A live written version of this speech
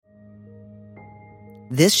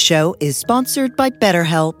This show is sponsored by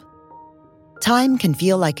BetterHelp. Time can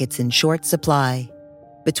feel like it's in short supply.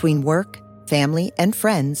 Between work, family, and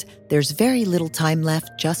friends, there's very little time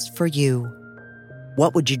left just for you.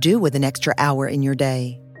 What would you do with an extra hour in your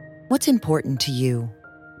day? What's important to you?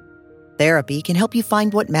 Therapy can help you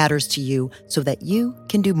find what matters to you so that you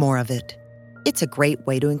can do more of it. It's a great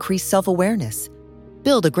way to increase self-awareness,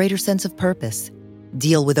 build a greater sense of purpose,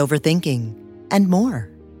 deal with overthinking, and more.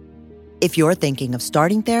 If you're thinking of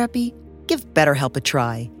starting therapy, give BetterHelp a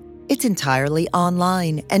try. It's entirely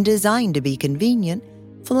online and designed to be convenient,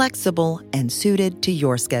 flexible, and suited to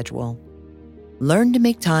your schedule. Learn to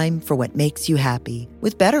make time for what makes you happy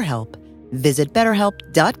with BetterHelp. Visit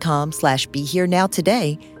BetterHelp.com/BeHereNow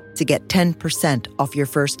today to get 10% off your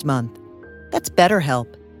first month. That's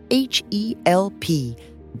BetterHelp,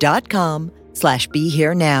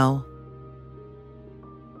 HELP.com/BeHereNow.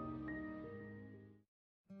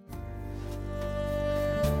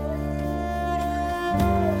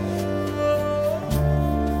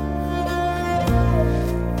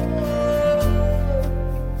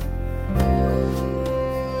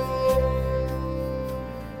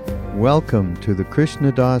 Welcome to the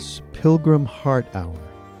Krishna Das Pilgrim Heart Hour.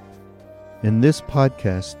 In this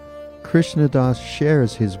podcast, Krishna Das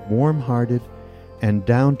shares his warm-hearted and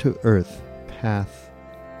down-to-earth path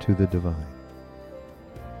to the divine.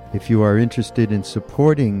 If you are interested in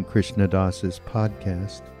supporting Krishna Das's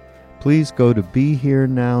podcast, please go to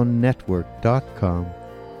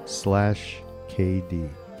BeHereNowNetwork.com/KD.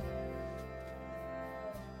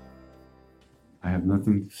 I have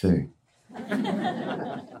nothing to say.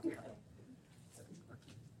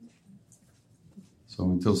 So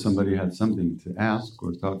until somebody had something to ask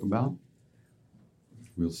or talk about,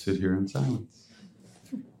 we'll sit here in silence.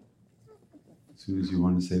 As soon as you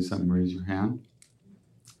want to say something, raise your hand,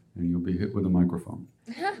 and you'll be hit with a microphone.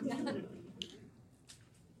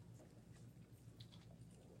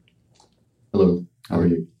 Hello, how are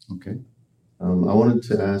you? Okay. I wanted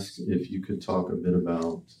to ask if you could talk a bit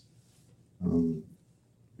about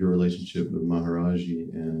your relationship with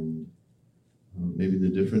Maharaji and maybe the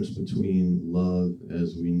difference between love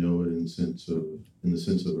as we know it in the sense of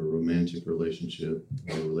a romantic relationship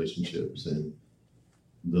or relationships and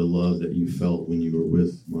the love that you felt when you were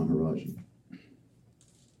with Maharaji.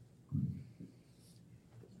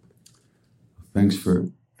 Thanks for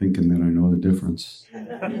thinking that I know the difference.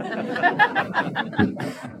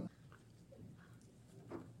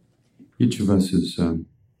 Each of us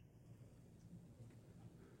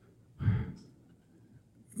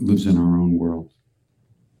lives in our own world.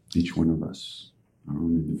 Each one of us, our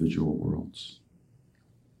own individual worlds.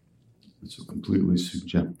 It's a completely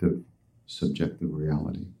subjective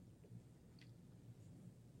reality.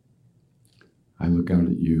 I look out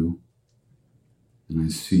at you, and I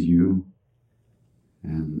see you,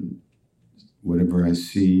 and whatever I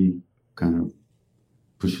see kind of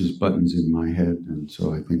pushes buttons in my head, and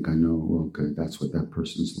so I think I know, well, okay, that's what that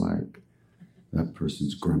person's like. That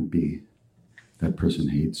person's grumpy. That person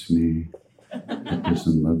hates me. That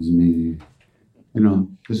person loves me. You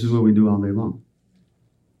know, this is what we do all day long.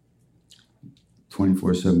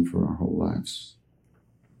 24/7 for our whole lives.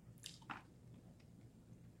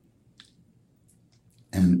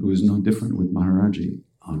 And it was no different with Maharaji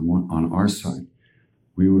on our side.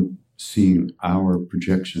 We were seeing our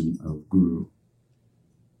projection of Guru,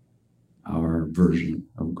 our version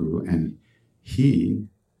of Guru, and he,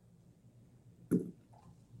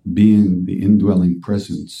 being the indwelling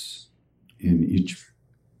presence in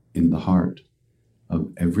the heart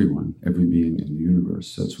of everyone, every being in the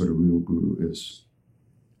universe. That's what a real guru is.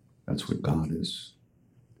 That's what God is.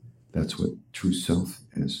 That's what true self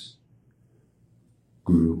is.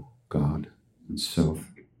 Guru, God, and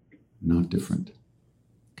self, not different.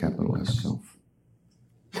 Capital S, self.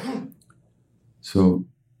 So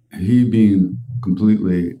he being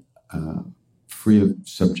completely free of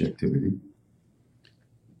subjectivity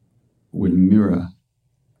would mirror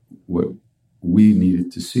what we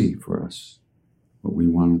needed to see for us, what we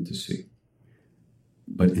wanted to see.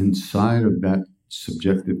 But inside of that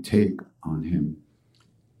subjective take on him,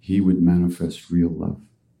 he would manifest real love.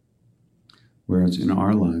 Whereas in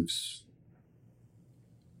our lives,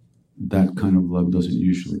 that kind of love doesn't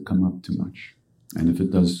usually come up too much. And if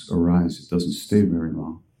it does arise, it doesn't stay very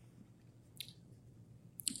long.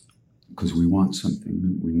 Because we want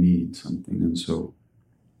something, we need something, and so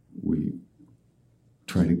we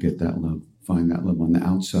try to get that love, find that love on the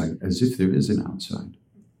outside, as if there is an outside.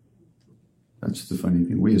 That's the funny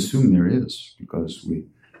thing. We assume there is, because we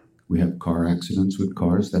have car accidents with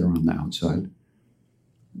cars that are on the outside.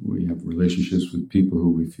 We have relationships with people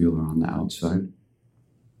who we feel are on the outside.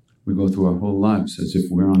 We go through our whole lives as if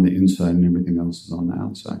we're on the inside and everything else is on the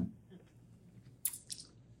outside.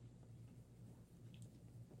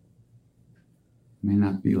 It may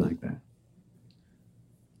not be like that.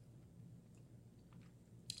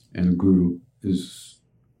 And a guru is,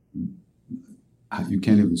 you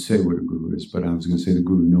can't even say what a guru is, but I was going to say the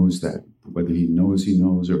guru knows that. Whether he knows,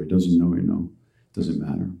 or he doesn't know, it doesn't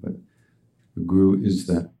matter. But the guru is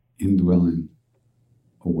that indwelling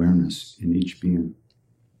awareness in each being.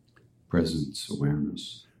 Presence,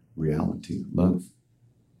 awareness, reality, love.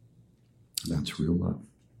 That's real love.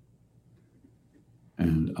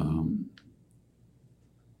 And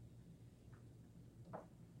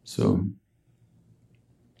so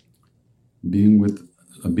being with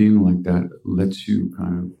a being like that lets you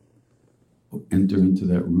kind of enter into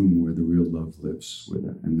that room where the real love lives with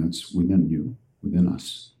it, and that's within you, within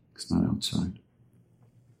us. It's not outside.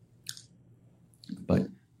 But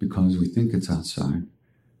because we think it's outside,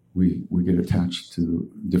 we get attached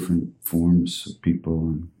to different forms of people,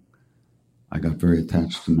 and I got very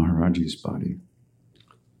attached to Maharaji's body.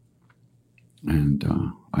 And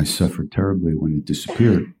I suffered terribly when it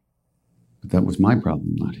disappeared. But that was my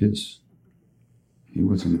problem, not his. He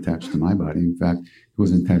wasn't attached to my body. In fact, he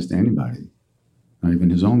wasn't attached to anybody, not even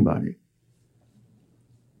his own body.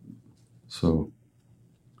 So,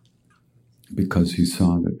 because he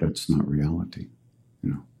saw that that's not reality,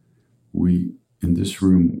 in this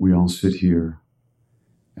room, we all sit here,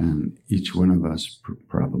 and each one of us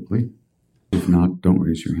probably, if not, don't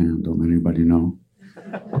raise your hand, don't let anybody know.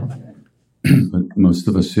 But most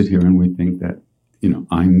of us sit here and we think that,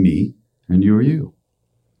 I'm me and you're you,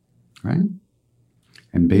 right?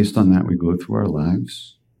 And based on that, we go through our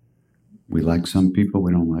lives. We like some people,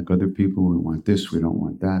 we don't like other people, we want this, we don't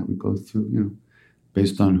want that. We go through,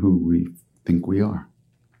 based on who we think we are.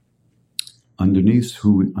 Underneath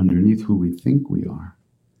who we think we are,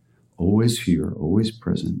 always here, always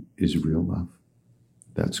present, is real love.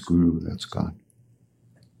 That's Guru, that's God.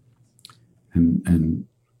 And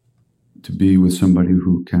to be with somebody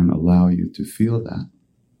who can allow you to feel that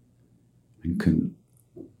and can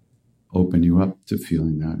open you up to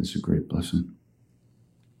feeling that is a great blessing.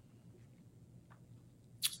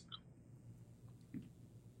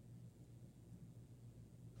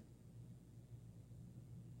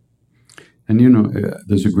 And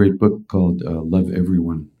there's a great book called Love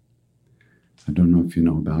Everyone. I don't know if you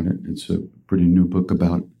know about it. It's a pretty new book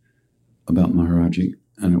about Maharaji,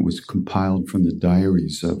 and it was compiled from the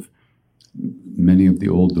diaries of many of the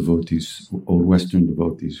old devotees, old Western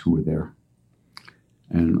devotees who were there.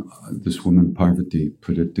 And this woman, Parvati,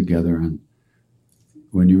 put it together, and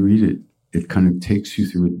when you read it, it kind of takes you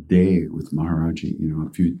through a day with Maharaji.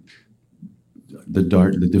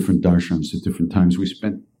 The different darshans, the different times we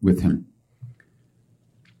spent with him.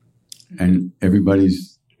 And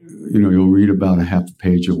everybody's, you'll read about a half a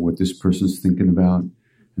page of what this person's thinking about,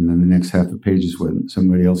 and then the next half a page is what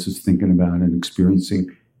somebody else is thinking about and experiencing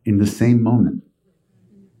in the same moment.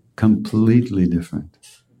 Completely different.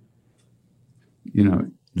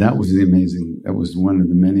 That was one of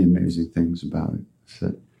the many amazing things about it.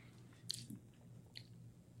 So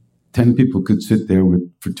 10 people could sit there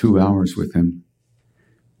for 2 hours with him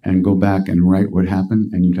and go back and write what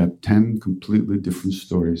happened, and you'd have 10 completely different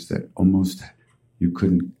stories that almost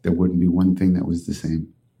there wouldn't be one thing that was the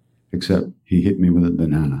same, except he hit me with a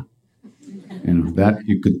banana. That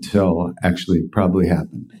you could tell actually probably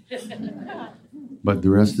happened. But the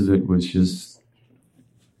rest of it was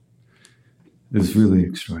it's really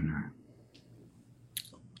extraordinary.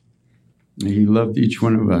 He loved each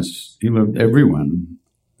one of us. He loved everyone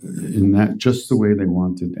in that just the way they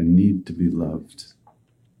wanted and needed to be loved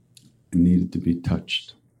and needed to be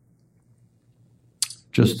touched.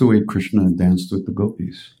 Just the way Krishna danced with the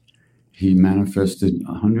gopis. He manifested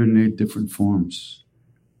 108 different forms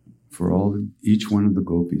for each one of the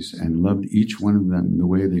gopis and loved each one of them in the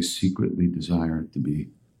way they secretly desired to be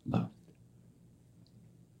loved.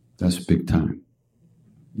 That's big time.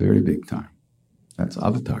 Very big time. That's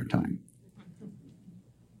avatar time.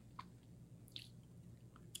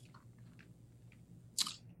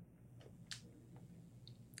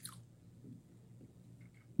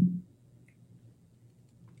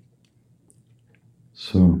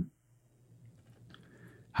 So,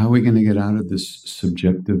 how are we going to get out of this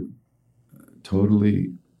subjective,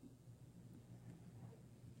 totally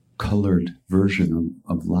colored version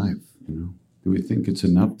of life? Do we think it's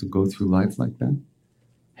enough to go through life like that?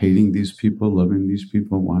 Hating these people, loving these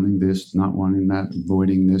people, wanting this, not wanting that,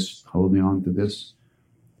 avoiding this, holding on to this?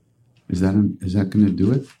 Is that going to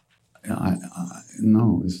do it?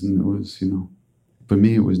 No, it was, for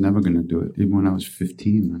me, it was never going to do it. Even when I was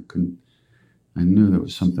 15, I couldn't. I knew there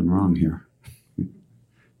was something wrong here. It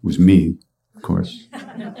was me, of course.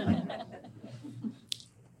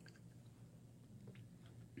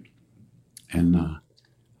 And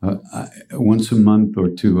once a month or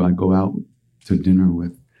two, I go out to dinner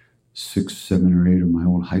with 6, 7, or 8 of my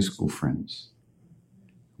old high school friends.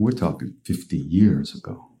 We're talking 50 years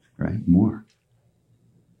ago, right? More.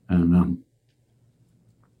 And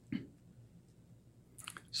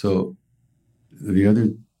so the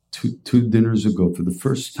other two dinners ago, for the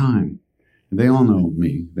first time, they all know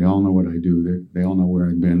me. They all know what I do. They all know where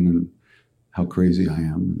I've been and how crazy I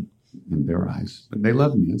am in their eyes. But they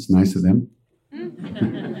love me. It's nice of them.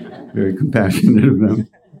 Very compassionate of them.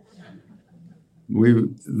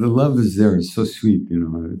 The love is there. It's so sweet, you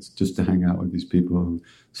know. It's just to hang out with these people who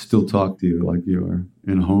still talk to you like you are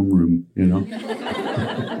in a homeroom, you know.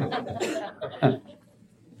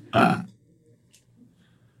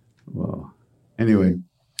 Well, anyway,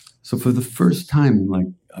 so for the first time, like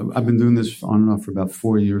I've been doing this on and off for about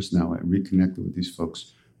 4 years now. I reconnected with these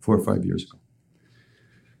folks 4 or 5 years ago.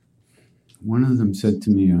 One of them said to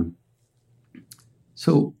me,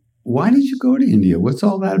 "So why did you go to India? What's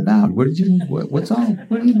all that about? What are you blah,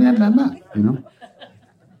 blah, blah?" You know?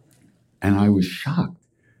 And I was shocked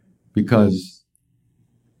because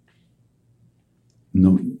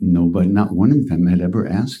nobody, not one of them had ever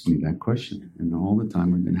asked me that question. And all the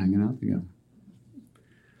time we've been hanging out together.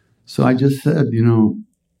 So I just said,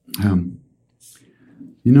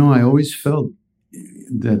 I always felt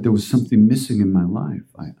that there was something missing in my life.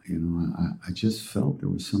 I just felt there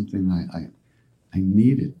was something I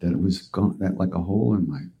needed, that it was gone, that like a hole in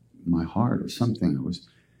my heart or something. It was.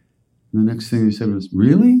 And the next thing he said was,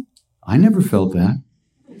 "Really? I never felt that."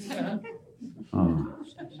 Oh.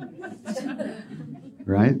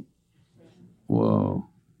 Right? Whoa.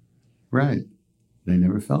 Right. They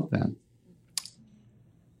never felt that.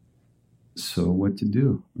 So what to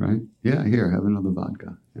do, right? Yeah, here, have another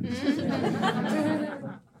vodka.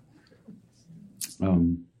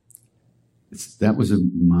 That was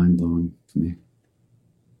mind-blowing to me.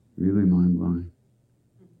 Really mind-blowing.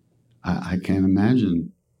 I can't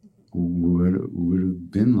imagine what it would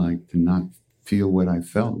have been like to not feel what I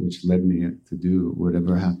felt, which led me to do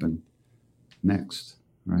whatever happened next,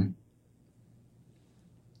 right?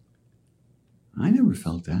 I never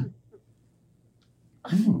felt that.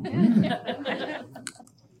 Oh, really?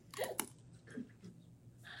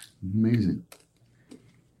 Amazing.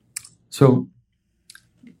 So,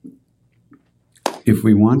 if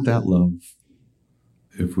we want that love,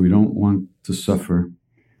 if we don't want to suffer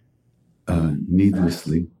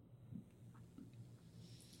needlessly,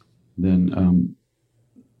 then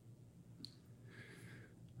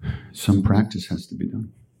some practice has to be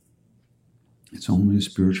done. It's only a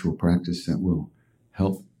spiritual practice that will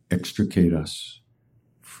help extricate us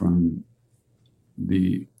from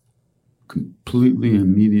the completely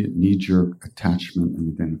immediate knee-jerk attachment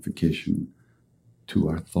and identification to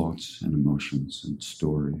our thoughts and emotions and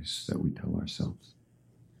stories that we tell ourselves.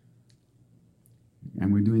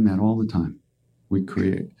 And we're doing that all the time.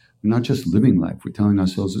 We're not just living life, we're telling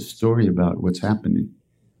ourselves a story about what's happening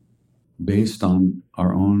based on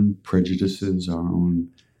our own prejudices, our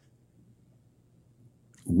own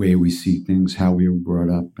way we see things, how we were brought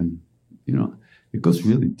up. And, it goes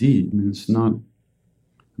really deep. It's not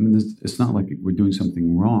like we're doing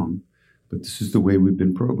something wrong, but this is the way we've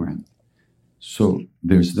been programmed. So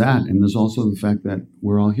there's that, and there's also the fact that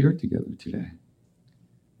we're all here together today.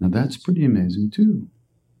 Now that's pretty amazing too.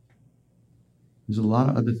 There's a lot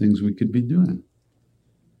of other things we could be doing,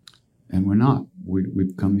 and we're not.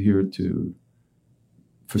 We've come here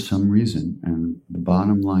for some reason, and the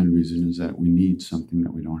bottom line reason is that we need something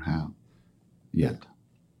that we don't have yet.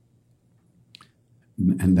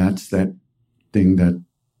 And that's that thing that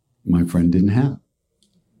my friend didn't have,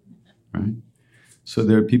 right? So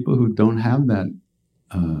there are people who don't have that,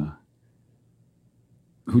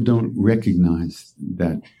 who don't recognize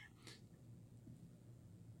that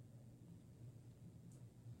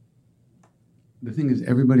the thing is,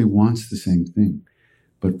 everybody wants the same thing,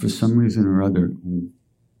 but for some reason or other,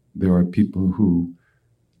 there are people who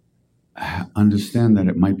understand that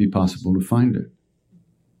it might be possible to find it.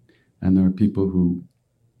 And there are people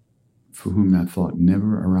for whom that thought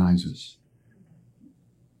never arises.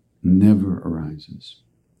 Never arises.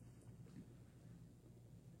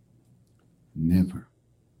 Never.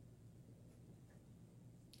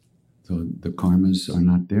 So the karmas are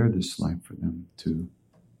not there this life for them to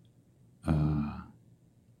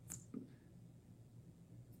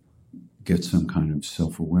get some kind of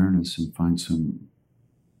self-awareness and find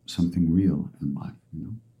something real in life,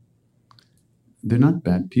 they're not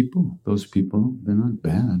bad people. Those people, they're not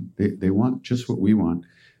bad. They want just what we want,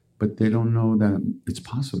 but they don't know that it's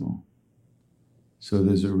possible. So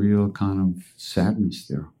there's a real kind of sadness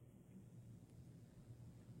there.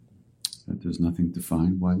 That there's nothing to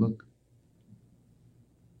find. Why look?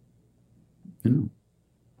 You know.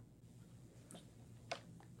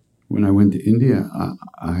 When I went to India,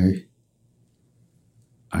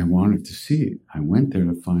 I wanted to see it. I went there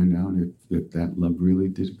to find out if that love really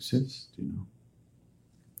did exist, you know.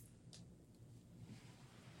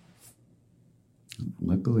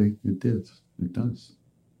 Luckily, it did. It does.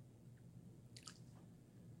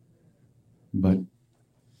 But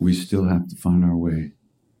we still have to find our way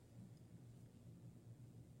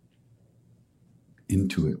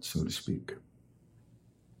into it, so to speak.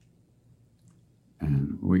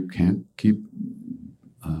 And we can't keep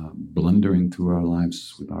blundering through our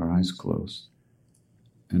lives with our eyes closed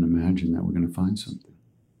and imagine that we're going to find something.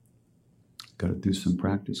 Got to do some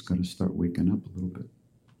practice. Got to start waking up a little bit.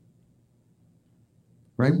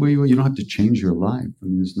 Right? Well, you don't have to change your life. I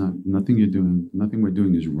mean, there's nothing you're doing. Nothing we're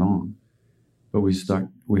doing is wrong. But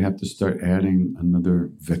we have to start adding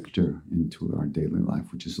another vector into our daily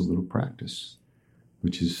life, which is a little practice,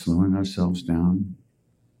 which is slowing ourselves down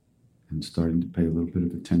and starting to pay a little bit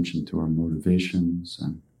of attention to our motivations,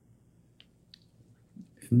 and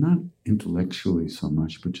not intellectually so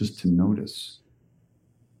much, but just to notice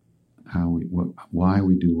why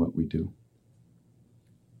we do what we do,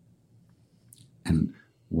 and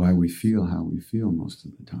why we feel how we feel most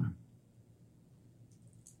of the time.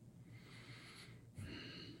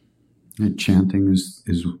 And chanting is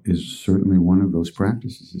certainly one of those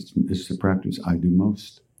practices. It's the practice I do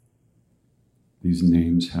most. These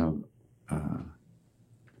names have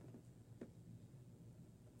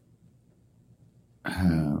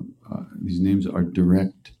these names are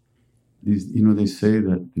direct. They say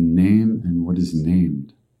that the name and what is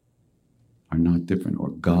named are not different,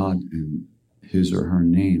 or God and his or her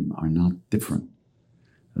name are not different.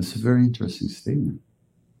 That's a very interesting statement.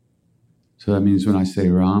 So that means when I say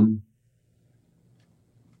Ram,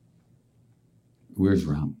 where's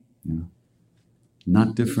Ram?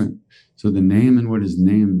 Not different. So the name and what is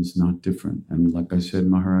named is not different. And like I said,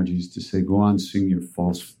 Maharaj used to say, go on, sing your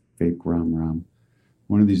false, fake Ram Ram.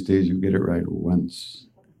 One of these days you'll get it right once.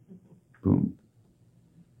 Boom.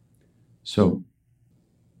 So,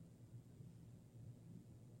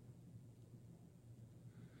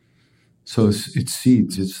 it's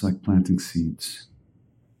seeds. It's like planting seeds.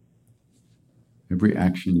 Every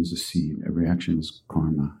action is a seed. Every action is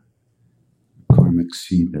karma. A karmic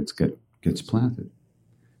seed that gets planted.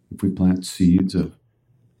 If we plant seeds of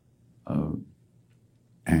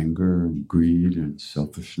anger and greed and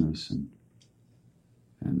selfishness and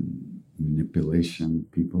manipulation,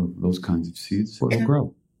 people, those kinds of seeds, it'll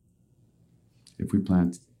grow. If we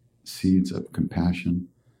plant seeds of compassion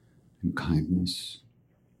and kindness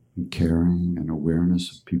and caring and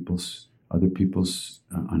awareness of other people's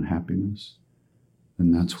unhappiness,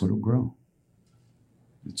 then that's what'll grow.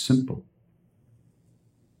 It's simple.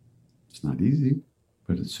 It's not easy,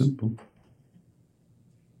 but it's simple.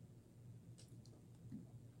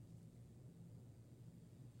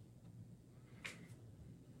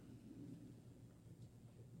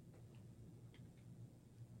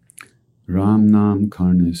 Ram Nam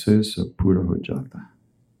Karne Se Sab Pura Ho Jata.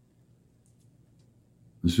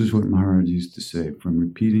 This is what Maharaj used to say. From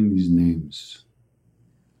repeating these names,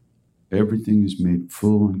 everything is made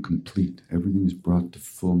full and complete. Everything is brought to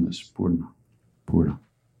fullness, Purna, Pura.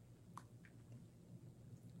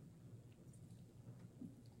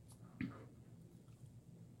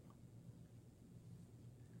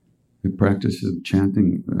 The practice of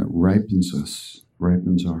chanting ripens us,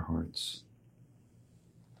 ripens our hearts.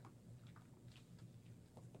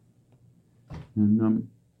 And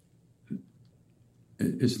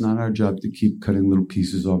it's not our job to keep cutting little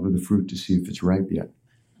pieces off of the fruit to see if it's ripe yet.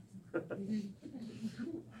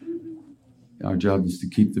 Our job is to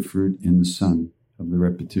keep the fruit in the sun of the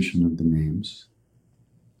repetition of the names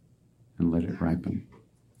and let it ripen.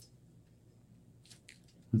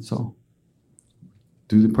 That's all.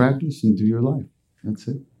 Do the practice and do your life. That's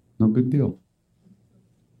it. No big deal.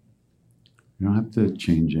 You don't have to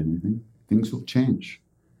change anything. Things will change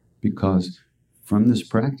because from this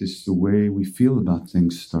practice, the way we feel about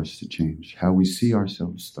things starts to change. How we see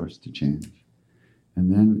ourselves starts to change.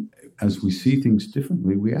 And then as we see things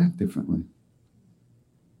differently, we act differently.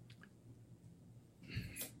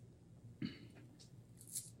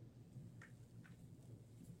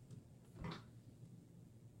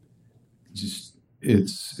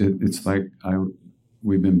 It's like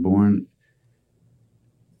we've been born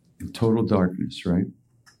in total darkness, right?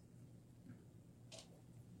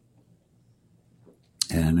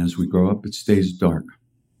 And as we grow up, it stays dark.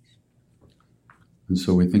 And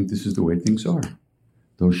so we think this is the way things are.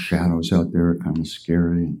 Those shadows out there are kind of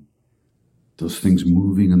scary, and those things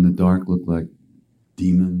moving in the dark look like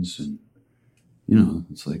demons, and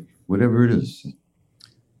it's like whatever it is.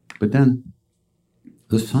 But then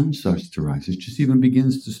the sun starts to rise. It just even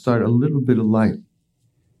begins to start a little bit of light.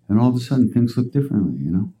 And all of a sudden things look differently,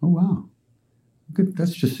 Oh, wow. Good,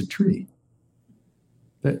 that's just a tree.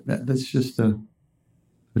 That's just a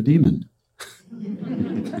demon.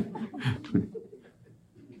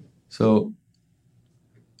 So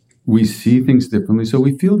we see things differently, so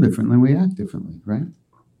we feel differently, we act differently, right?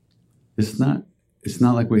 It's not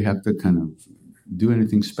like we have to kind of do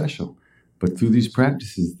anything special. But through these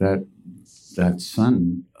practices, that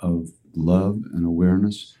sun of love and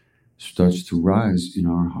awareness starts to rise in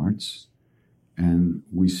our hearts, and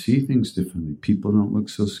we see things differently. People don't look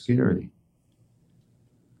so scary.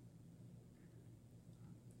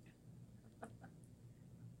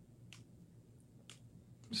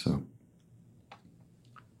 So,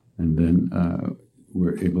 and then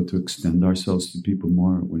we're able to extend ourselves to people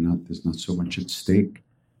more. There's not so much at stake.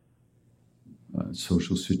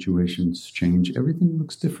 Social situations change. Everything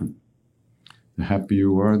looks different. The happier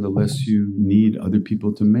you are, the less you need other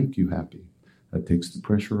people to make you happy. That takes the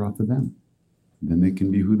pressure off of them. Then they can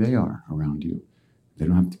be who they are around you. They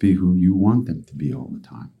don't have to be who you want them to be all the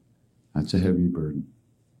time. That's a heavy burden.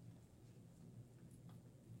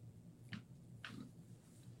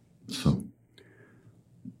 So,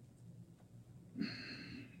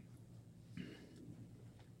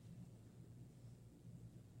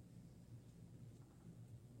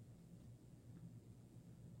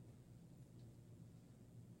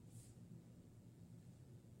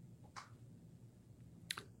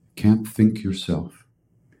 can't think yourself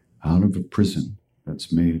out of a prison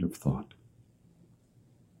that's made of thought.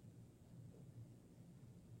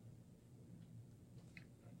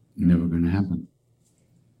 Never going to happen.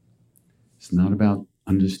 It's not about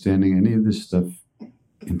understanding any of this stuff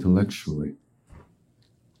intellectually.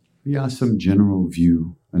 Yeah, some general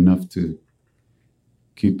view, enough to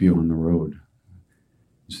keep you on the road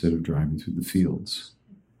instead of driving through the fields,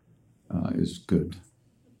 is good.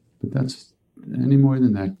 But that's, any more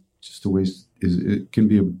than that, just a waste. It can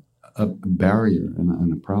be a barrier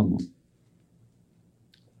and a problem.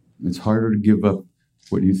 It's harder to give up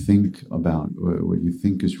what you think about, what you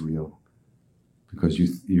think is real, because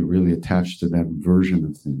you're really attached to that version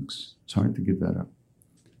of things. It's hard to give that up.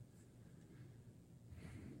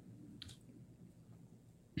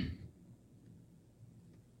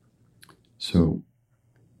 So,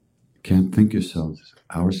 can't think ourselves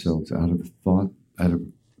out of thought, out of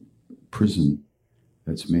prison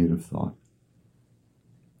that's made of thought.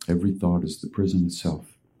 Every thought is the prison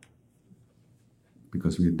itself,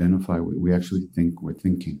 because we identify, we actually think we're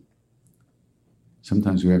thinking.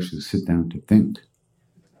 Sometimes we actually sit down to think.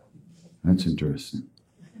 That's interesting.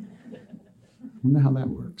 I wonder how that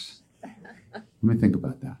works. Let me think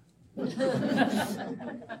about that.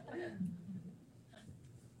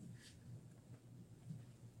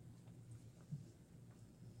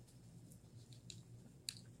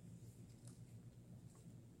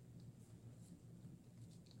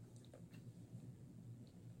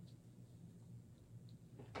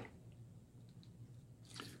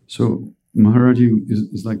 So Maharaji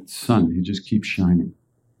is like the sun. He just keeps shining.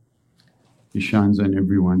 He shines on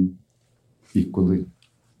everyone equally.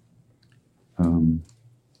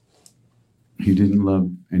 He didn't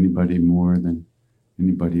love anybody more than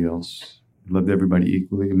anybody else. He loved everybody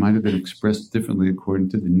equally. It might have been expressed differently according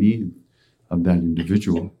to the need of that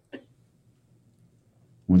individual.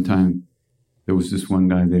 One time, there was this one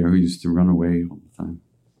guy there who used to run away all the time.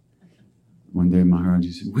 One day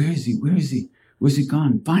Maharaji said, "Where is he? Where is he? Where's he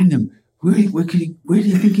gone? Find him. Where do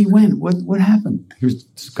you think he went? What happened?" Here's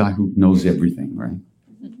this guy who knows everything, right?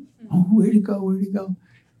 "Oh, where'd he go? Where'd he go?"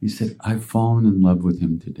 He said, "I've fallen in love with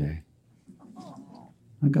him today."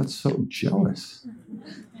 I got so jealous.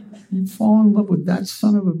 You fall in love with that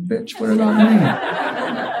son of a bitch? What about me?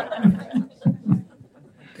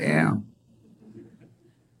 Damn.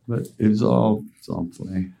 But it's all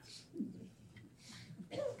play.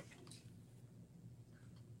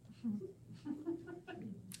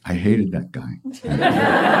 I hated that guy.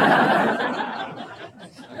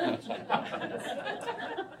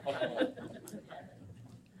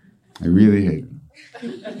 I really hated him.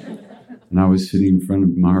 And I was sitting in front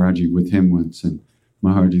of Maharaji with him once, and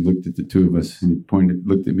Maharaji looked at the two of us, and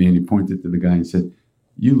looked at me, and he pointed to the guy and said,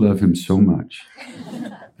 "You love him so much."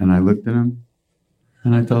 And I looked at him,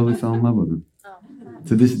 and I totally fell in love with him.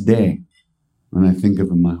 To this day, when I think of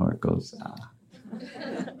him, my heart goes, ah.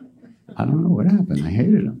 I don't know what happened. I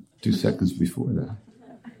hated him 2 seconds before that.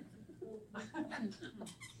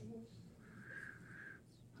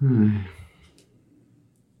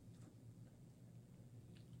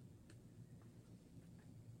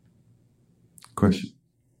 Question.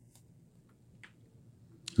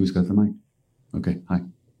 Who's got the mic? Okay, hi.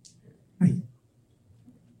 Hi.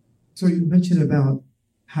 So you mentioned about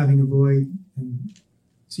having a void and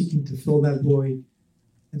seeking to fill that void.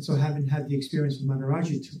 And so having had the experience with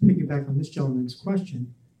Maharaji, to piggyback on this gentleman's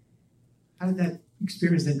question, how did that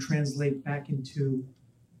experience then translate back into,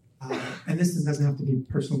 and this doesn't have to be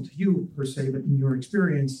personal to you per se, but in your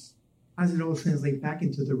experience, how does it all translate back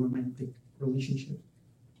into the romantic relationship,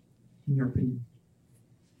 in your opinion?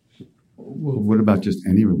 Well, what about just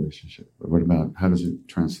any relationship? What about, how does it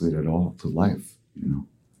translate at all to life, you know?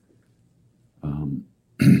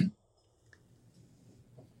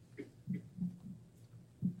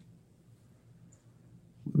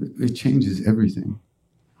 It changes everything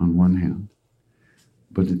on one hand,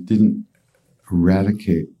 but it didn't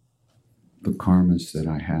eradicate the karmas that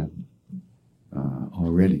I had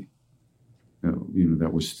already, you know,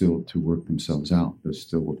 that were still to work themselves out, that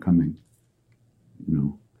still were coming, you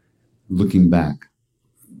know. Looking back,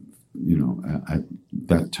 you know, at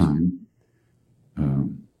that time,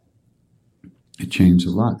 it changed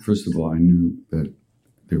a lot. First of all, I knew that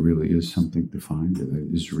there really is something to find, that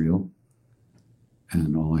it is real.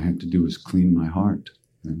 And all I had to do was clean my heart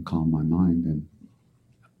and calm my mind, and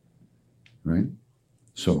right?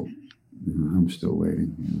 So, you know, I'm still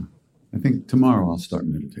waiting, you know. I think tomorrow I'll start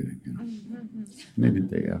meditating, you know. Maybe the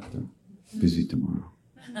day after. Busy tomorrow.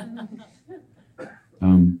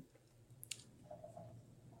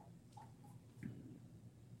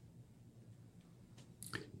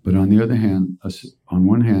 But on the other hand, on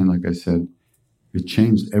one hand, like I said, it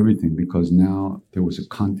changed everything because now there was a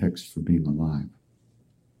context for being alive.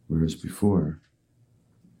 Whereas before,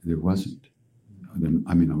 there wasn't.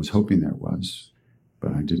 I mean, I was hoping there was,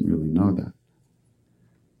 but I didn't really know that.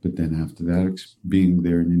 But then after that, being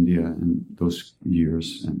there in India and those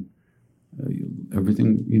years, and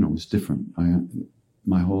everything, you know, was different.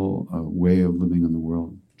 My whole way of living in the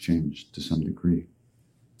world changed to some degree.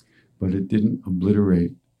 But it didn't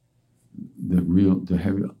obliterate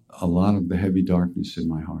a lot of the heavy darkness in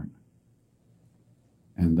my heart.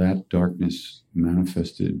 And that darkness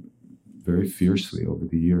manifested very fiercely over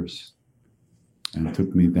the years, and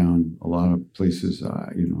took me down a lot of places,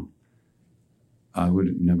 you know, I would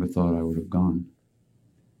have never thought I would have gone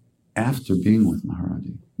after being with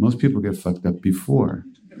Maharaji. Most people get fucked up before,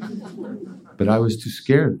 but I was too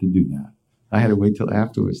scared to do that. I had to wait till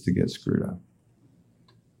afterwards to get screwed up.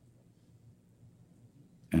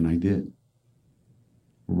 And I did,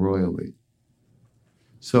 royally.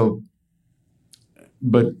 So,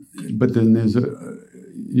 but then there's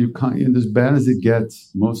you can't, and as bad as it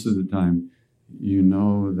gets, most of the time, you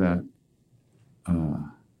know that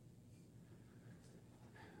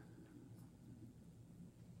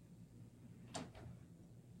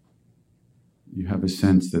you have a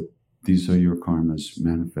sense that these are your karmas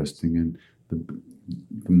manifesting, and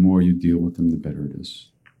the more you deal with them, the better it is.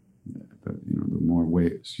 You know, the more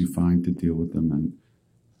ways you find to deal with them and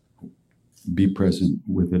be present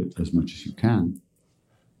with it as much as you can,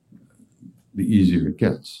 the easier it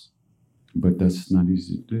gets. But that's not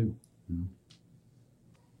easy to do. You know?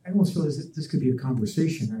 I almost feel as if this could be a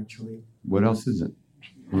conversation, actually. What else is it?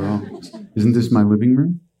 Well, isn't this my living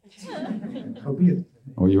room? How be it?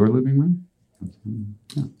 Or your living room?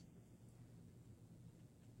 Yeah.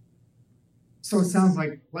 So it sounds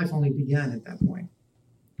like life only began at that point,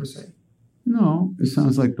 per se. No, it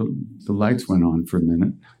sounds like the lights went on for a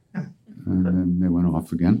minute, and then they went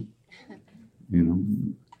off again. You know,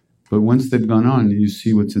 but once they've gone on, you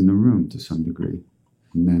see what's in the room to some degree,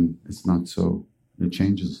 and then it's not so. It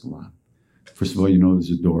changes a lot. First of all, you know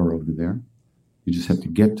there's a door over there. You just have to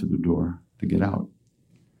get to the door to get out.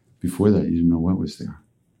 Before that, you didn't know what was there.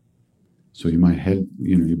 So you might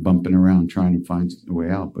you're bumping around trying to find a way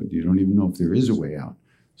out, but you don't even know if there is a way out.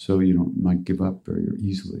 So you might give up very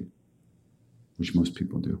easily, which most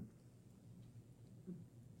people do.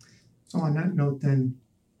 So on that note then,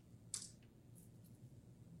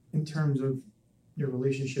 in terms of your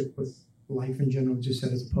relationship with life in general, just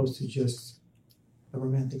as opposed to just the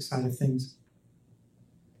romantic side of things.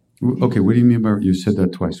 Okay, what do you mean by, you said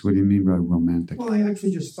that twice, what do you mean by romantic? Well, I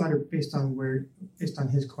actually just started based on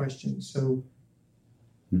his question. So,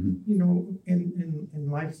 you know, in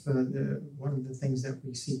life, one of the things that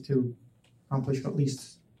we seek to accomplish, at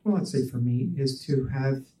least, well, let's say for me, is to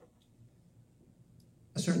have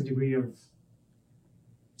a certain degree of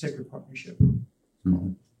sacred partnership,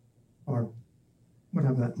 or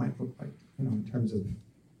whatever that might look like, in terms of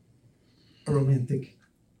a romantic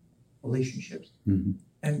relationships. Mm-hmm.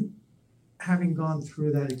 And having gone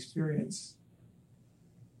through that experience,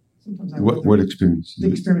 sometimes I What wonder, experience? the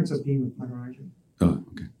experience of being with Maharaji. Oh,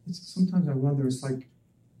 okay. Sometimes I wonder, it's like,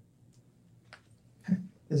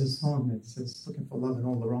 there's a song that says, looking for love in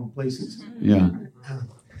all the wrong places. Yeah.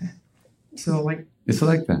 So, like, It's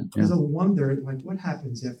like that. Yeah. there's a wonder, like, what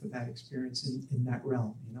happens after that experience in that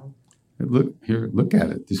realm, Look at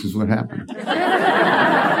it. This is what happened.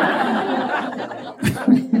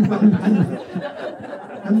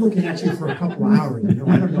 I'm looking at you for a couple of hours. I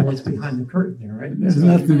don't know what's behind the curtain there, right? There's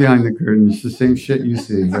nothing behind the curtain. It's the same shit you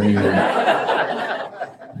see.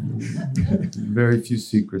 Very few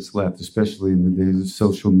secrets left, especially in the days of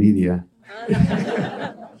social media.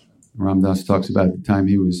 Ram Dass talks about the time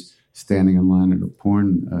he was standing in line at a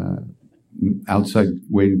porn, outside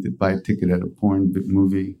waiting to buy a ticket at a porn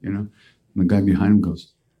movie, and the guy behind him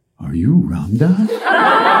goes, "Are you Ram Dass?"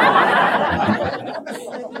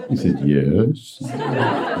 He said, "Yes."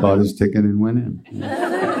 Bought his ticket and went in.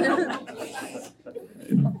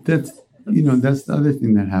 That's the other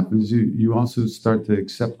thing that happens. You also start to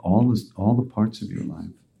accept all the parts of your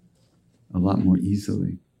life a lot more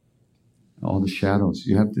easily. All the shadows.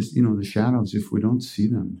 You have this, the shadows, if we don't see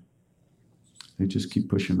them, they just keep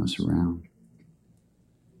pushing us around.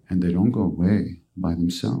 And they don't go away by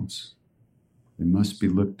themselves. They must be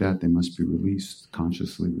looked at, they must be released,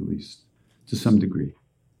 consciously released, to some degree.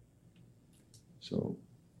 So,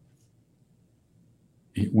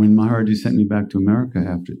 when Maharaji sent me back to America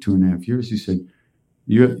after 2.5 years, he said,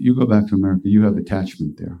 you go back to America, you have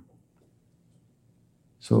attachment there.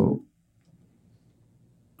 So,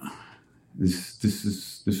 this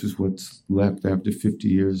is what's left after 50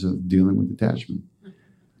 years of dealing with attachment.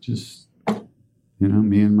 Just,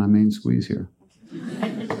 me and my main squeeze here.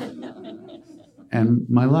 And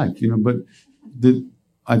my life, but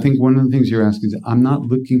I think one of the things you're asking is, I'm not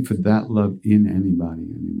looking for that love in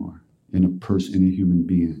anybody anymore, in a person, in a human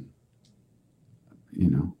being.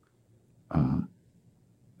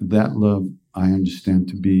 That love I understand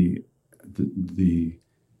to be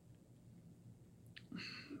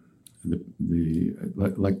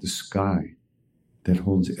like the sky that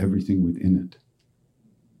holds everything within it.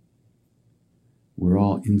 We're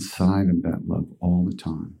all inside of that love all the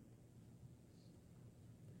time.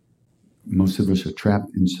 Most of us are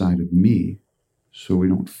trapped inside of me, so we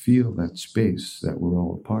don't feel that space that we're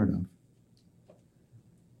all a part of.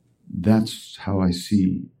 That's how I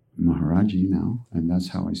see Maharaji now, and that's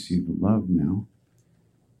how I see the love now.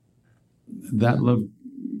 That love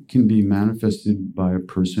can be manifested by a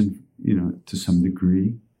person, to some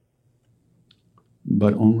degree,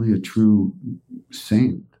 but only a true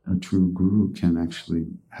saint, a true guru can actually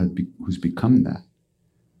who's become that,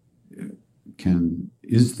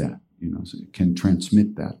 is that, can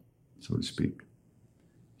transmit that, so to speak.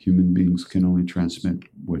 Human beings can only transmit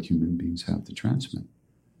what human beings have to transmit,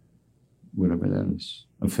 whatever that is.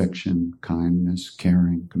 Affection, kindness,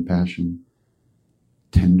 caring, compassion,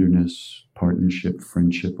 tenderness, partnership,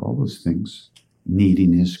 friendship, all those things.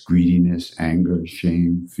 Neediness, greediness, anger,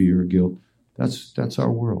 shame, fear, guilt. That's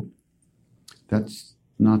our world. That's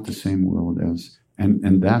not the same world as,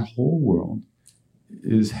 and that whole world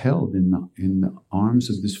is held in the arms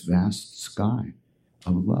of this vast sky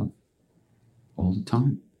of love all the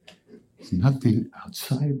time. There's nothing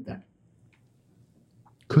outside that.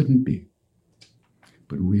 Couldn't be.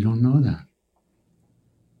 But we don't know that.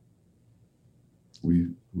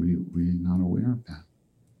 We're not aware of that.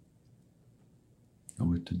 Know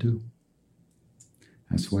what to do.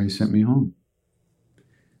 That's why he sent me home.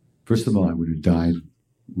 First of all, I would have died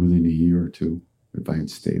within a year or two if I had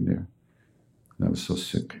stayed there. I was so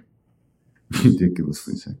sick,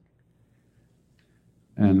 ridiculously sick.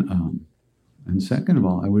 And second of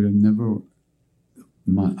all, I would have never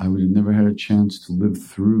had a chance to live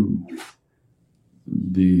through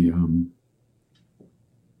the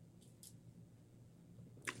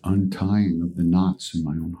untying of the knots in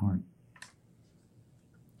my own heart.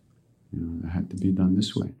 It had to be done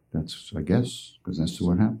this way. That's, I guess, because that's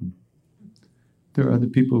what happened. There are other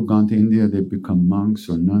people who've gone to India, they've become monks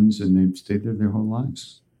or nuns, and they've stayed there their whole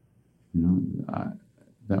lives.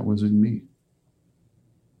 That wasn't me.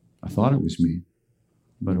 I thought it was me,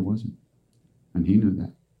 but it wasn't. And he knew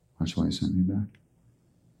that. That's why he sent me back.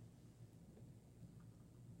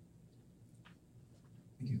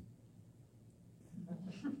 Thank you.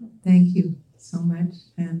 Thank you so much.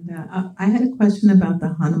 And I had a question about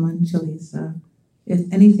the Hanuman Chalisa. Is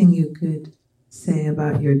anything you could say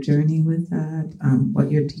about your journey with that,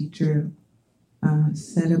 what your teacher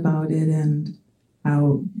said about it, and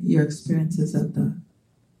how your experiences of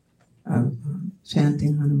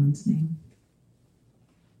chanting Hanuman's name.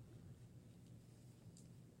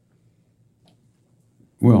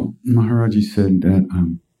 Well, Maharaji said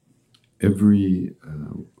that every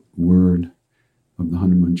word of the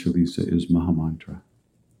Hanuman Chalisa is Mahamantra.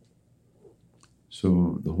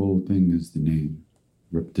 So the whole thing is the name,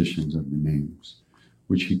 repetitions of the names,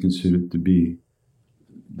 which he considered to be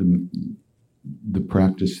the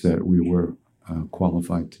practice that we were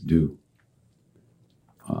qualified to do.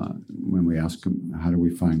 When we asked him, how do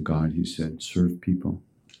we find God? He said, serve people.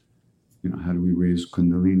 How do we raise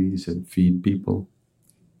Kundalini? He said, feed people.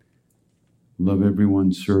 Love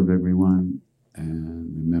everyone, serve everyone,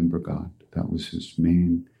 and remember God. That was his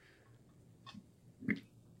main,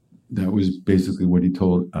 that was basically what he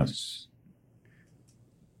told us.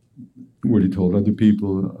 What he told other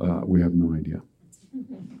people, we have no idea.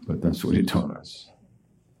 But that's what he taught us.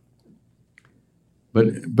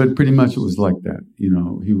 But pretty much it was like that. He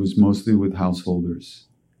was mostly with householders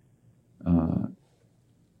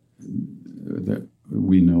that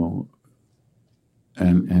we know.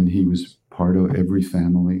 And he was part of every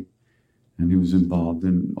family. And he was involved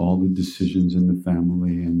in all the decisions in the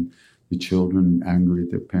family, and the children angry at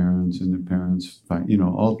their parents, and the parents fight,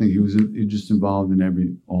 all things. He was just involved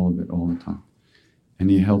in all of it, all the time. And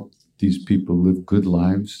he helped these people live good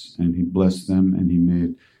lives, and he blessed them,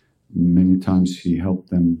 and many times he helped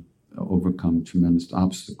them overcome tremendous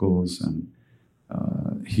obstacles, and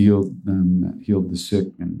healed the sick,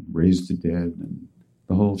 and raised the dead, and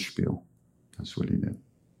the whole spiel. That's what he did.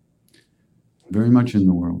 Very much in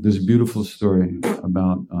the world. There's a beautiful story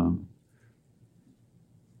about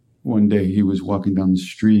one day he was walking down the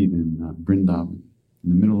street in Vrindavan in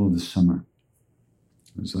the middle of the summer.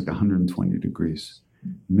 It was like 120 degrees,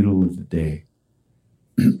 middle of the day.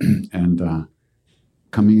 And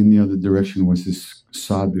coming in the other direction was this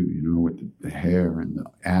sadhu, with the hair and the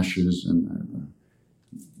ashes and the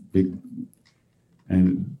big...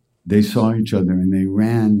 And they saw each other and they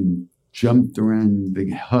ran and jumped around, they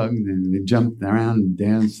hugged and they jumped around and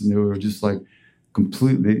danced, and they were just like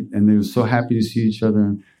completely, and they were so happy to see each other.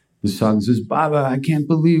 And the sadhu says, Baba, I can't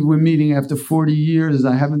believe we're meeting after 40 years.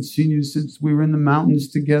 I haven't seen you since we were in the mountains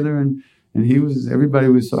together. And everybody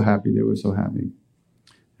was so happy. They were so happy.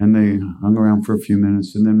 And they hung around for a few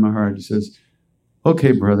minutes. And then Maharaji says,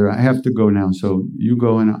 okay, brother, I have to go now. So you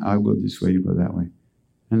go and I'll go this way, you go that way.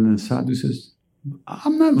 And the sadhu says,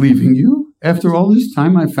 I'm not leaving you. After all this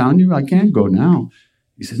time I found you, I can't go now.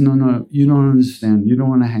 He says, no, you don't understand. You don't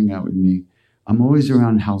want to hang out with me. I'm always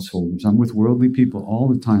around householders. I'm with worldly people all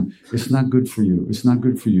the time. It's not good for you. It's not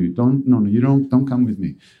good for you. Don't come with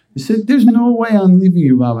me. He said, there's no way I'm leaving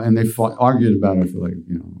you, Baba. And they argued about it for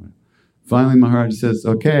Finally, Maharaj says,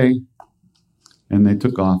 okay. And they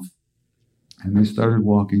took off. And they started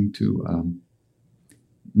walking to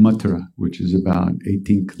Mathura, which is about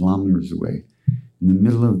 18 kilometers away. In the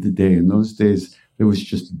middle of the day. In those days, there was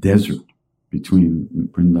just desert between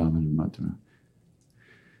Vrindavan and Mathura.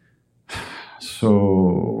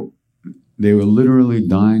 So they were literally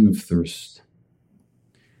dying of thirst.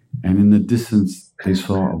 And in the distance, they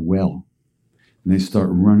saw a well. And they start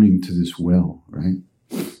running to this well, right?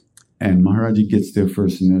 And Maharaji gets there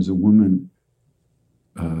first, and there's a woman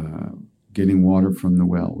getting water from the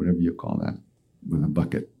well, whatever you call that, with a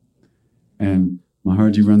bucket. And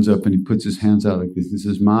Maharaji runs up and he puts his hands out like this. He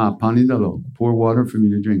says, Ma, pani dalo, pour water for me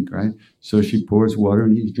to drink, right? So she pours water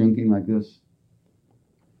and he's drinking like this.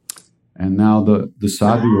 And now the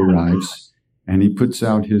sadhu arrives and he puts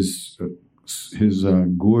out his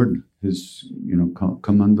gourd, his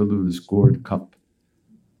kamandalu, this gourd cup.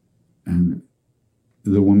 And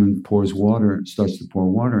the woman pours water, starts to pour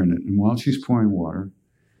water in it. And while she's pouring water,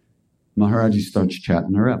 Maharaji starts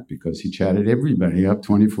chatting her up, because he chatted everybody up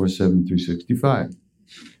 24/7, 365.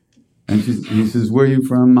 And he says, where are you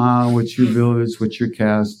from, Ma? What's your village? What's your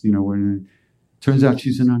caste? Turns out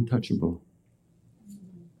she's an untouchable.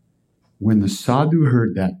 When the sadhu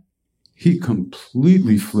heard that, he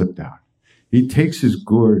completely flipped out. He takes his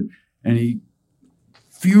gourd and he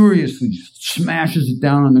furiously smashes it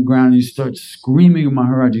down on the ground, and he starts screaming at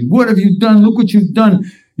Maharaji, what have you done? Look what you've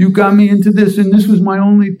done. You got me into this, and this was my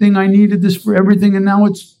only thing. I needed this for everything, and now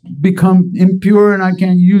it's become impure, and I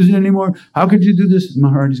can't use it anymore. How could you do this? And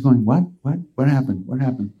Maharaji's going, what? What happened? What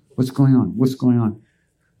happened? What's going on? What's going on?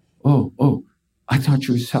 Oh, I thought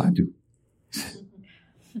you were sadhu.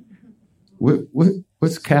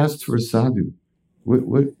 What's caste for a sadhu?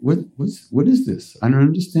 What is this? I don't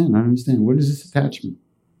understand. What is this attachment?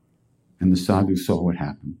 And the sadhu saw what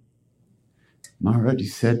happened. Maharaji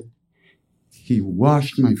said, he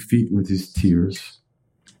washed my feet with his tears,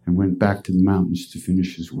 and went back to the mountains to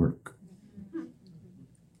finish his work.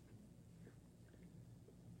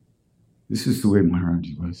 This is the way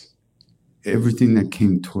Maharaji was. Everything that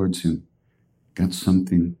came towards him got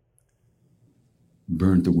something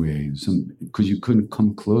burnt away, because you couldn't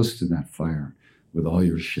come close to that fire with all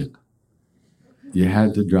your shit. You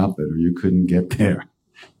had to drop it or you couldn't get there.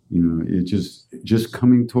 You know, it just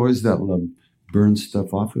coming towards that love burned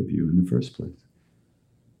stuff off of you in the first place.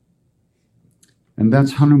 And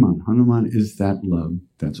that's Hanuman. Hanuman is that love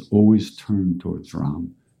that's always turned towards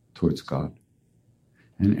Ram, towards God.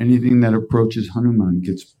 And anything that approaches Hanuman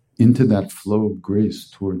gets into that flow of grace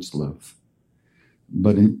towards love.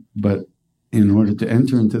 But in order to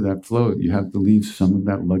enter into that flow, you have to leave some of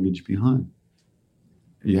that luggage behind.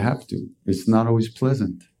 You have to. It's not always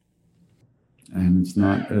pleasant. And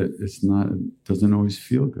it doesn't always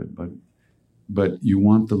feel good, but you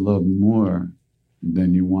want the love more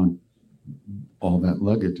than you want all that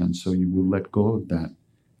luggage, and so you will let go of that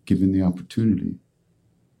given the opportunity.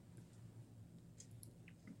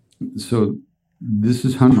 So this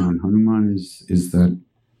is Hanuman. Hanuman is that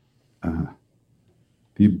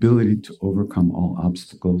the ability to overcome all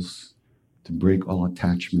obstacles, to break all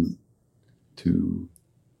attachment, to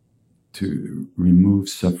remove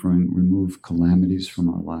suffering, remove calamities from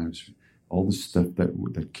our lives, all the stuff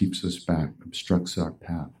that keeps us back, obstructs our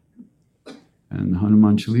path. And the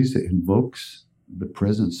Hanuman Chalisa invokes the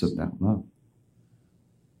presence of that love.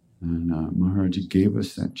 And Maharaji gave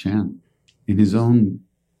us that chant in his own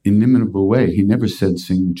inimitable way. He never said,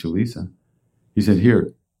 sing the Chalisa. He said,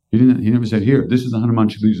 here. He never said, here, this is the Hanuman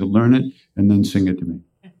Chalisa, learn it, and then sing it to me.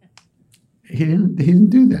 He didn't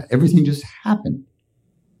do that. Everything just happened.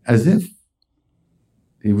 As if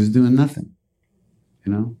he was doing nothing,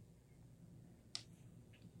 you know?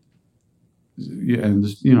 Yeah, and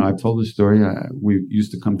this, you know, I've told the story. We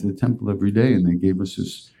used to come to the temple every day, and they gave us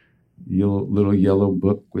this little yellow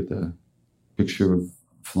book with a picture of a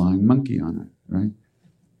flying monkey on it, right?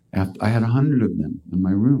 I had 100 of them in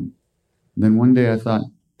my room. And then one day I thought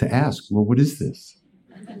to ask, well, what is this?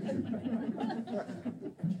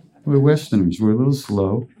 We're Westerners. We're a little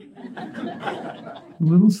slow.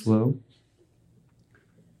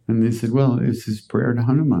 And they said, well, it's his prayer to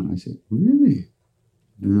Hanuman. I said, really?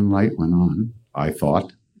 And the light went on, I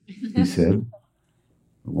thought. He said,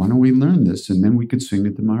 why don't we learn this? And then we could sing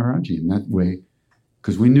it to Maharaji. In that way,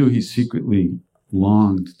 because we knew he secretly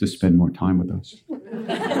longed to spend more time with us.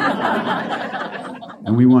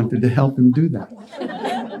 And we wanted to help him do that.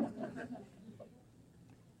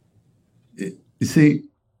 You see,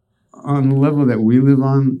 on the level that we live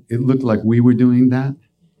on, it looked like we were doing that.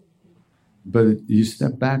 But you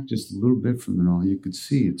step back just a little bit from it all, you could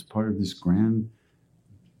see it's part of this grand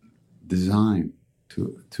design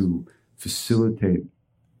to facilitate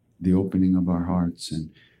the opening of our hearts and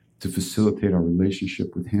to facilitate our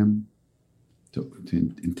relationship with him, to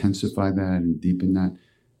intensify that and deepen that.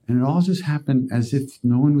 And it all just happened as if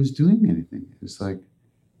no one was doing anything. It's like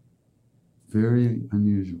very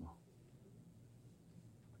unusual.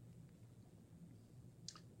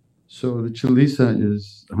 So the Chalisa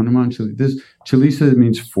is Hanuman Chalisa. This Chalisa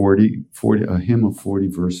means 40, a hymn of 40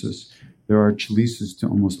 verses. There are Chalisas to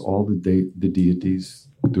almost all the deities,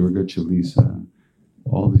 Durga Chalisa,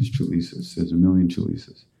 all these Chalisas. There's a million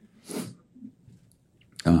Chalisas.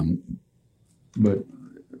 But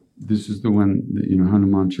this is the one, that,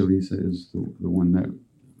 Hanuman Chalisa is the one that,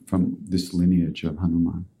 from this lineage of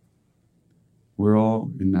Hanuman. We're all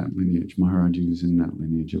in that lineage. Maharaji is in that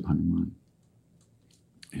lineage of Hanuman.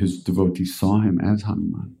 His devotees saw him as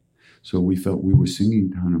Hanuman. So we felt we were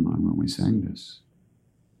singing to Hanuman when we sang this.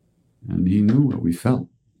 And he knew what we felt,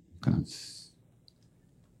 because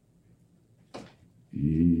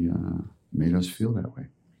he made us feel that way.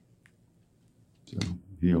 So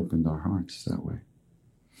he opened our hearts that way.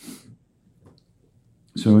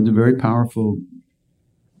 So it's a very powerful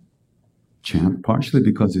chant, partially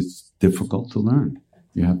because it's difficult to learn.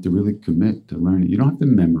 You have to really commit to learn it. You don't have to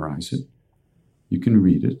memorize it. You can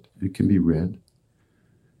read it. It can be read.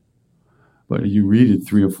 But you read it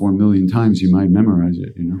 3 or 4 million times, you might memorize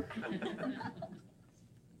it,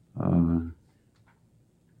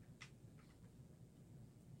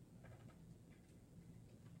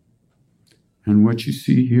 And what you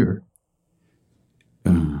see here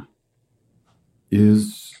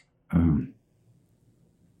is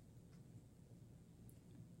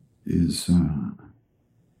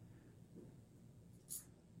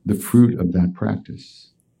the fruit of that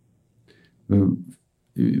practice.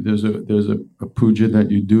 There's a puja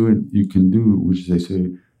that you do, and you can do, which they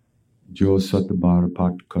say, Jo Satabara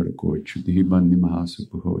Pat Karakoi Chutihi Bandi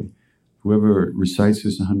Mahasapuhoi. Whoever recites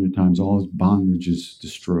this 100 times, all his bondages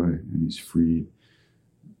destroy, and he's free.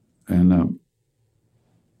 And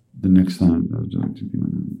the next time,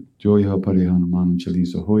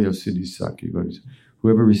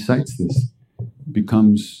 whoever recites this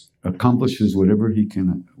accomplishes whatever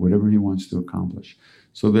he wants to accomplish.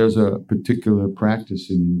 So there's a particular practice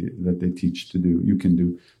in India that they teach to do. You can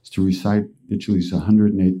do is to recite the Chalisa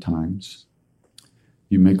 108 times.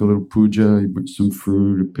 You make a little puja, you put some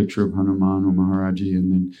fruit, a picture of Hanuman or Maharaji,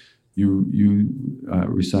 and then you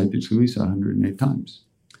recite the Chalisa 108 times.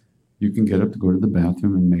 You can get up to go to the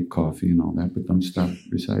bathroom and make coffee and all that, but don't stop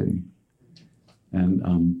reciting.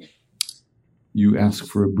 And you ask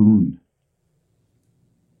for a boon.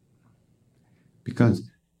 Because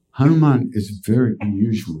Hanuman is a very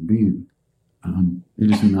unusual being.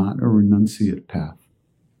 It is not a renunciate path.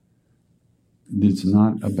 It's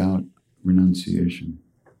not about renunciation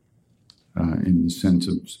in the sense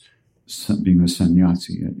of being a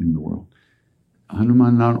sannyasi in the world.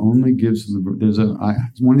 Hanuman not only gives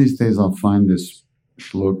one of these days I'll find this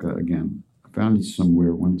shloka again. I found it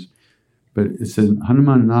somewhere once, but it says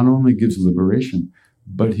Hanuman not only gives liberation,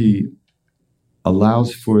 but he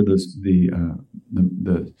allows for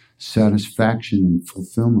the satisfaction and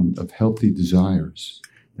fulfillment of healthy desires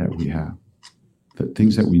that we have, the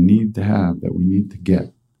things that we need to have, that we need to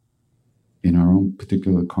get in our own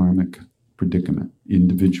particular karmic predicament,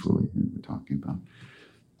 individually, we're talking about.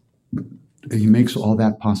 He makes all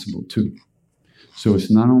that possible too. So it's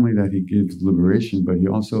not only that he gives liberation, but he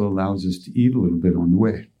also allows us to eat a little bit on the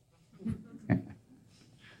way.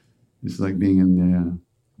 It's like being in the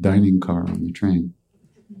dining car on the train.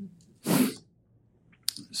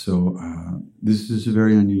 So this is a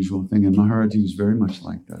very unusual thing, and Maharaji was very much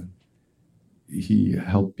like that. He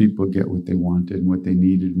helped people get what they wanted and what they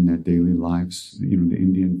needed in their daily lives. You know, the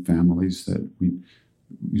Indian families that we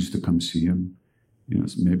used to come see him. You know,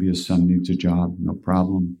 maybe his son needs a job, no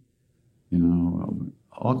problem. You know,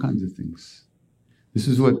 all kinds of things. This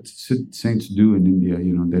is what saints do in India.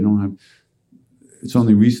 You know, they don't have. It's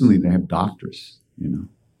only recently they have doctors. You know,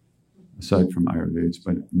 aside from Ayurvedics,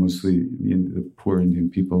 but mostly the poor Indian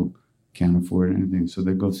people can't afford anything, so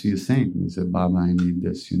they go see a saint and they say, "Baba, I need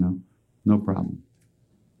this." You know. No problem.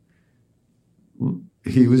 Well,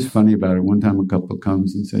 he was funny about it. One time a couple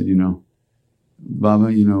comes and said, you know,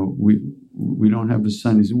 Baba, you know, we don't have a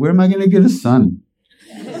son. He said, where am I going to get a son?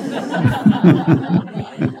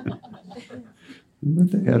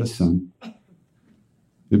 But they had a son.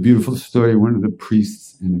 The beautiful story, one of the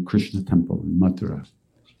priests in a Krishna temple in Mathura.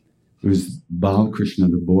 It was Bal Krishna,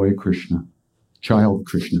 the boy Krishna, child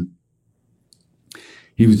Krishna.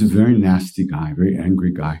 He was a very nasty guy, very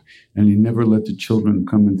angry guy, and he never let the children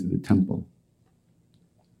come into the temple.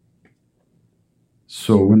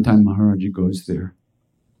 So one time Maharaji goes there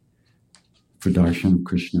for darshan of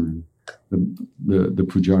Krishna, and the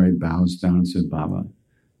pujari bows down and said, Baba,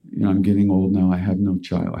 you know, I'm getting old now, I have no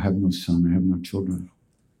child, I have no son, I have no children.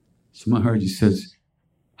 So Maharaji says,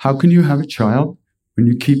 how can you have a child when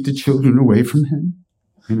you keep the children away from him?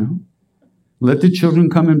 You know, let the children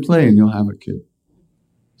come and play and you'll have a kid.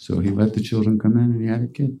 So he let the children come in and he had a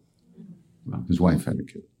kid. Well, his wife had a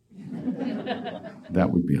kid. That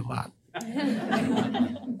would be a lot.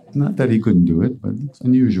 Not that he couldn't do it, but it's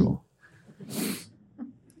unusual.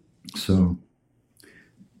 So,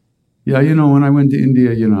 yeah, you know, when I went to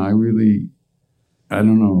India, you know, I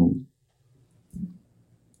don't know.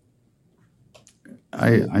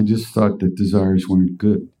 I just thought that desires weren't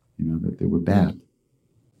good, you know, that they were bad.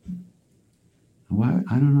 Why?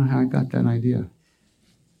 I don't know how I got that idea.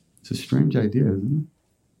 It's a strange idea, isn't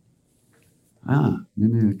it?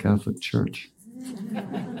 Maybe the Catholic Church.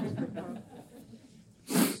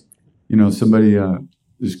 You know,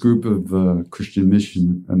 this group of Christian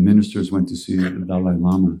mission ministers went to see the Dalai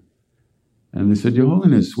Lama. And they said, Your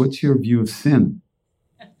Holiness, what's your view of sin?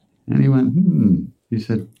 And he went, He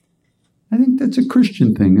said, I think that's a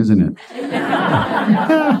Christian thing, isn't it?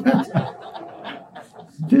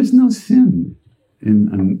 There's no sin in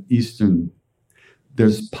an Eastern.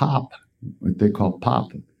 There's pop, what they call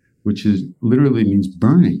pop, which is literally means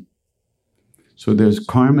burning. So there's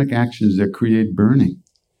karmic actions that create burning,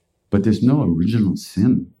 but there's no original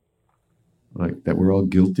sin, like that we're all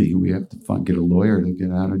guilty. We have to get a lawyer to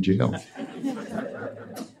get out of jail.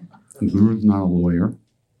 The Guru's not a lawyer,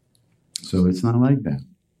 so it's not like that.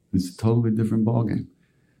 It's a totally different ballgame.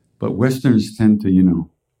 But Westerners tend to, you know,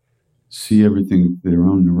 see everything with their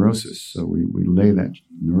own neurosis. So we lay that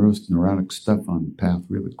neurotic stuff on the path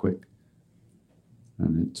really quick.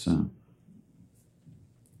 And it's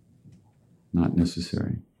not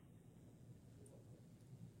necessary.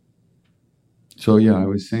 So yeah, I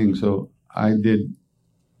was saying. So I did.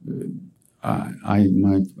 I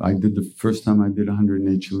did the first time I did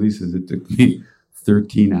 108 chalices. It took me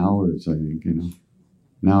 13 hours. I think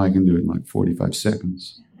Now I can do it in like 45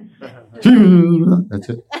 seconds. That's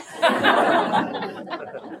it.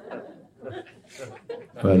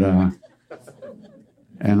 But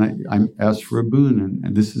and I asked for a boon,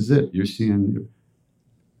 and this is it. You're seeing.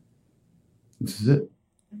 This is it.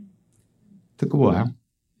 Took a while.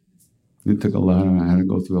 It took a lot. I had to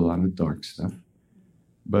go through a lot of dark stuff.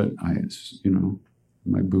 But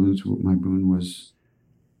my boon was,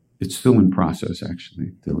 it's still in process,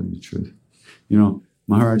 actually, telling the truth.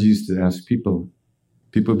 Maharaj used to ask people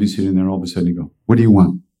would be sitting there, all of a sudden he'd go, "What do you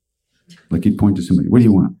want?" Like he'd point to somebody, "What do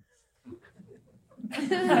you want?"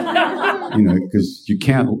 Because you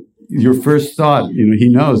can't, your first thought, he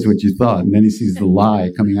knows what you thought, and then he sees the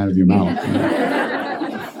lie coming out of your mouth.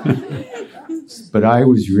 But I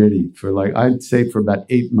was ready for I'd say for about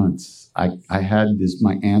 8 months, I had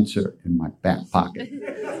my answer in my back pocket.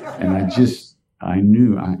 And I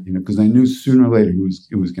knew, because I knew sooner or later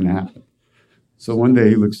it was going to happen. So one day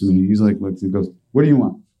he looks at me, he goes, "What do you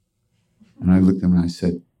want?" And I looked at him and I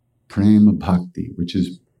said, "Prema Bhakti," which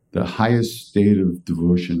is the highest state of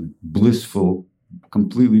devotion, blissful,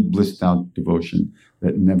 completely blissed out devotion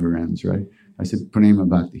that never ends, right? I said, "Prema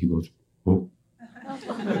Bhakti." He goes, "Oh." He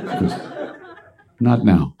goes, "Not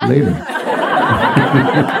now, later."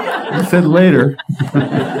 He said later.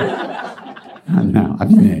 Not now.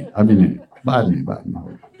 Abhinay. Badne.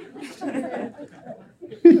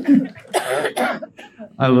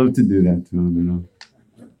 I love to do that to him,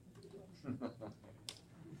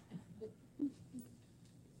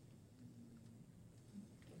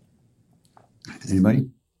 Anybody?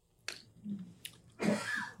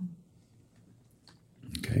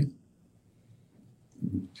 Okay.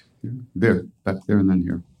 There, back there, and then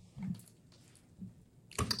here.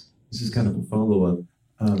 This is kind of a follow-up.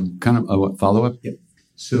 Kind of a what, follow-up? Yep.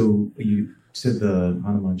 So you said the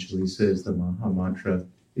Hanuman Chalisa is the Maha Mantra.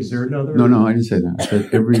 Is there another? No, I didn't say that. I said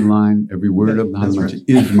every line, every word of the Hanuman right.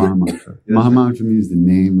 is Maha Mantra. Maha Mantra means the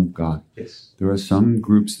name of God. Yes. There are some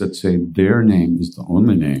groups that say their name is the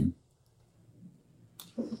only name.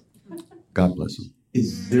 God bless them.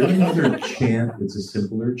 Is there another chant that's a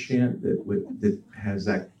simpler chant that has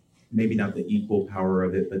that, maybe not the equal power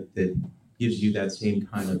of it, but that gives you that same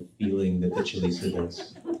kind of feeling that the Chalisa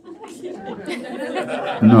does?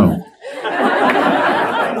 No.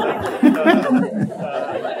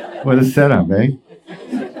 What a setup, eh?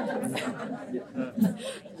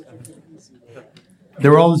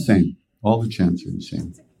 They're all the same. All the chants are the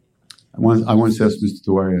same. I once asked Mr.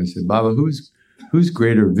 Tiwari, I said, "Baba, who's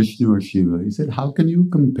greater, Vishnu or Shiva?" He said, "How can you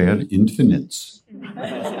compare infinites?"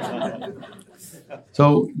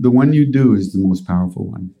 So the one you do is the most powerful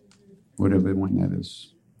one, whatever one that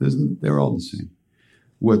is. They're all the same.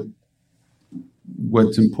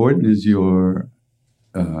 What's important is your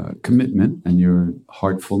commitment and your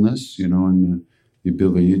heartfulness, and the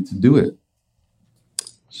ability to do it.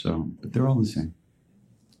 So, but they're all the same.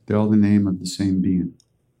 They're all the name of the same being.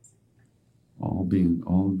 All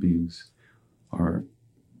beings are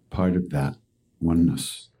part of that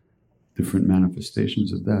oneness. Different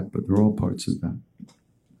manifestations of that, but they're all parts of that.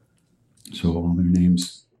 So all their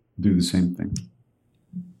names do the same thing.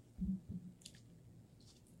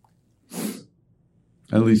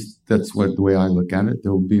 At least that's the way I look at it.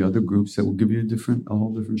 There will be other groups that will give you a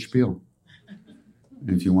whole different spiel. And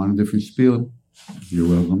if you want a different spiel, you're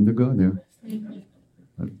welcome to go there.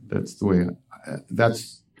 That's the way.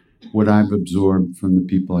 That's what I've absorbed from the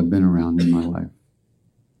people I've been around in my life.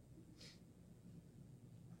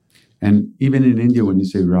 And even in India, when you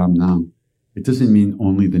say Ram Nam, it doesn't mean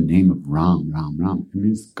only the name of Ram. It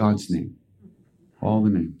means God's name. All the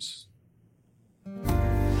names.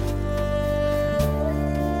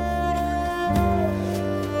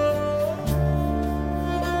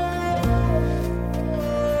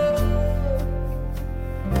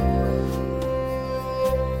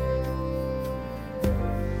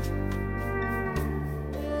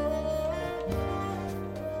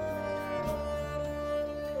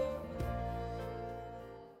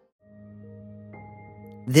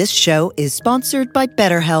 This show is sponsored by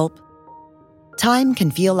BetterHelp. Time can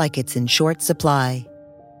feel like it's in short supply.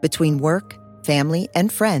 Between work, family, and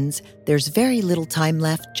friends, there's very little time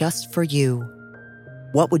left just for you.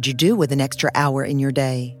 What would you do with an extra hour in your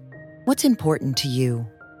day? What's important to you?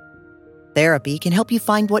 Therapy can help you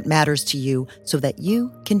find what matters to you so that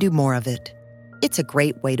you can do more of it. It's a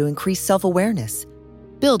great way to increase self-awareness,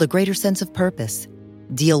 build a greater sense of purpose,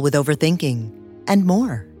 deal with overthinking, and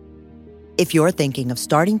more. If you're thinking of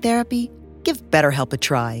starting therapy, give BetterHelp a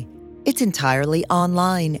try. It's entirely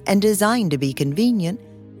online and designed to be convenient,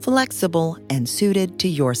 flexible, and suited to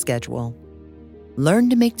your schedule. Learn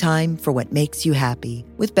to make time for what makes you happy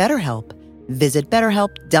with BetterHelp. Visit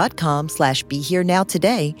BetterHelp.com/BeHereNow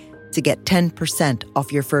today to get 10%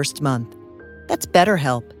 off your first month. That's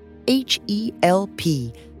BetterHelp,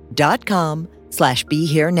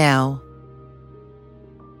 HELP.com/BeHereNow.